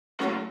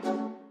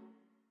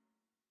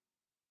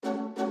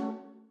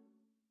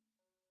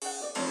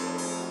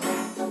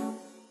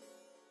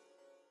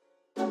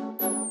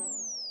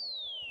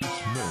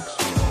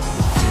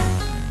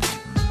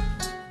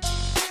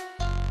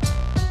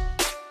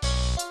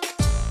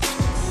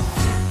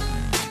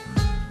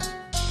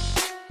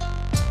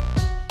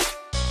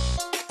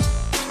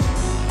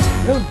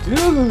Yo,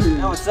 dude!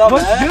 Yo, what's up,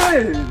 What's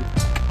man? good?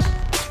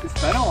 It's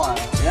been a while.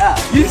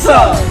 Yeah. You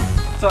suck!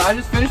 So I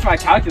just finished my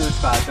calculus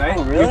class, right?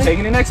 Oh, really? You're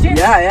taking it next year?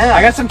 Yeah.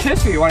 I got some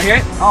tips for you. Want to hear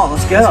it? Oh,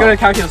 let's go. Let's go to the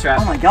calculus wrap.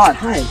 Oh my god,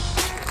 hi.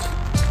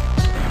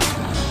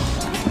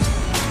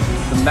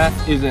 The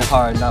math isn't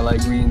hard, not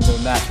like reading the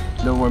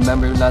math. No,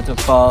 remember not to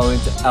fall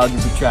into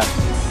algebra trap.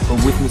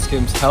 But with Miss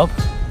Kim's help,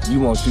 you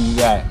won't do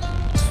that.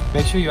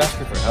 Make sure you ask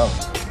her for help.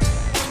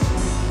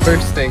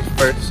 First things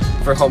first,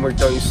 for homework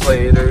don't use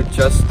Slater,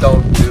 just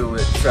don't do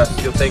it. Trust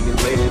you'll take it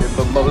later,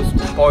 but most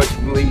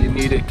importantly you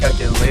need a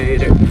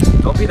calculator.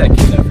 Don't be that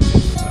kid that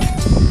forgets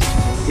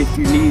about. If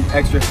you need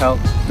extra help,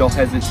 don't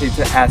hesitate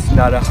to ask,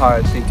 not a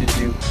hard thing to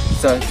do.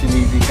 Such an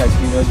easy catch,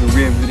 you know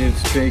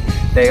derivatives trick,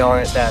 they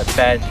aren't that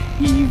bad.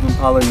 Even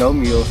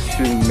polynomials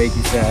shouldn't make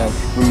you sad.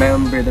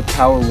 Remember the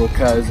power rule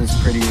cause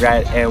it's pretty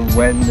rad, and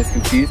when Miss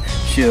confused,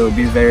 she'll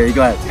be very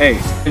glad.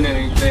 Hey, in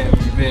an exam,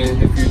 even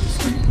if you're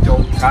discreet,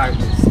 don't try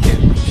Miss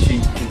Kim, she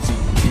can see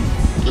the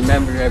key.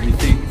 Remember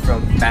everything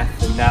from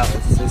math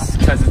analysis,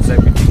 cause it's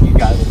everything you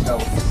gotta know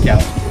for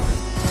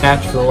calculus.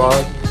 Natural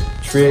log,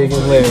 trig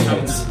and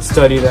limits,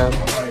 study them.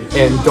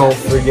 And don't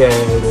forget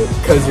it,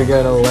 cause you're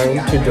gonna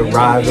learn to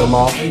derive them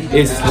all.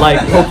 It's like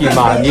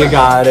Pokemon, you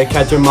gotta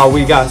catch them all.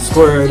 We got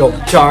Squirtle,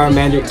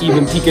 Charmander,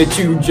 even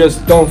Pikachu.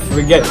 Just don't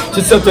forget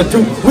to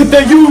substitute with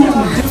the U!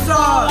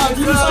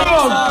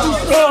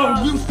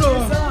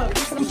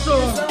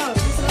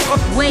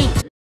 Wait.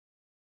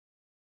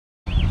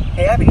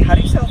 Hey Abby, how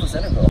do you solve this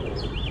integral?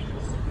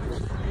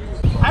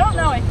 I don't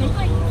know. I think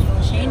like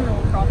chain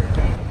rule probably.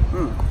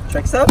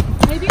 Trick stuff?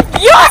 Maybe.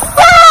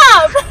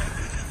 Stop!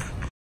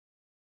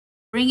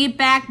 Bring it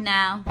back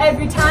now.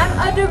 Every time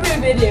a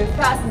derivative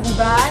passes you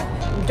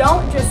by,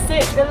 don't just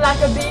sit there like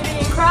a baby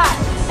and cry.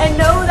 And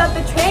know that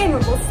the trainer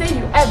will see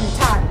you every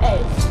time.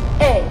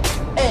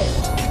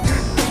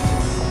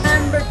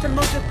 Remember to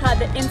multiply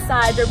the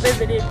inside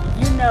derivative.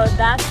 You know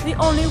that's the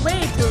only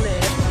way to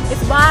live.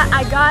 It's why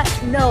I got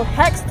no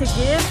hex to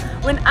give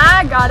when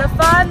I gotta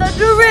find the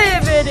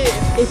derivative.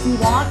 If you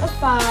want a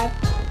 5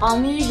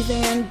 on the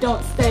exam,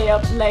 don't stay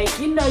up late.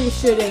 You know you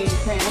shouldn't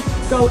cram.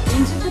 Go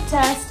into the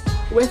test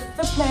with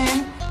the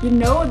plan. You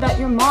know that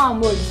your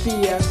mom would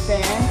be a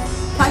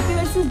fan.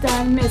 Calculus is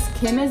done, Miss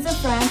Kim is a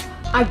friend.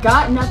 I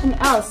got nothing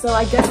else, so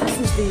I guess this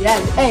is the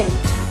end.